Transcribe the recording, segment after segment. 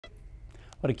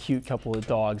What a cute couple of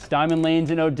dogs. Diamond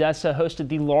Lanes in Odessa hosted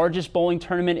the largest bowling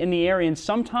tournament in the area in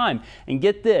some time. And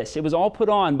get this, it was all put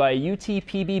on by a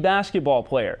UTPB basketball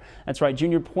player. That's right,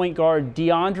 junior point guard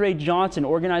DeAndre Johnson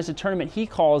organized a tournament he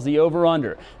calls the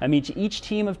Over-Under. That means each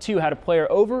team of two had a player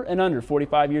over and under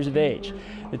 45 years of age.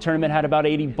 The tournament had about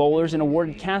 80 bowlers and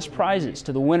awarded cash prizes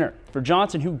to the winner. For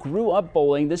Johnson, who grew up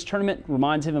bowling, this tournament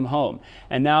reminds him of home.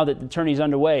 And now that the tourney's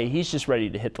underway, he's just ready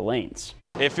to hit the lanes.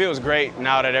 It feels great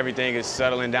now that everything is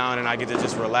settling down and I get to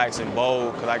just relax and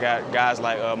bowl because I got guys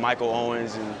like Michael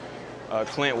Owens and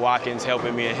Clint Watkins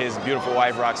helping me, and his beautiful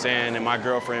wife Roxanne and my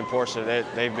girlfriend Portia.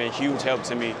 They've been huge help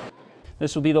to me.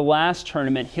 This will be the last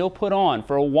tournament he'll put on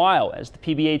for a while as the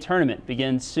PBA tournament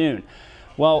begins soon.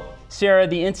 Well, Sarah,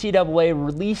 the NCAA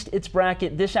released its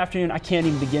bracket this afternoon. I can't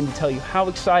even begin to tell you how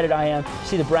excited I am to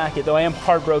see the bracket, though I am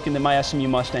heartbroken that my SMU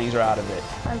Mustangs are out of it.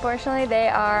 Unfortunately, they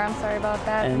are. I'm sorry about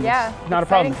that. And yeah, not a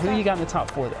problem. Who you got in the top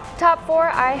four, though? Top four,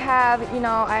 I have,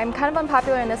 I'm kind of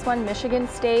unpopular in this one, Michigan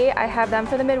State. I have them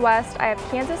for the Midwest. I have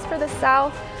Kansas for the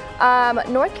South.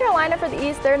 North Carolina for the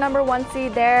East. They're #1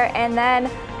 seed there. And then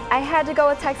I had to go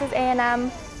with Texas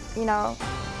A&M,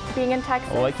 being in Texas.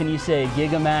 Well, what can you say?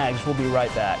 Giga Mags. We'll be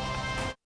right back.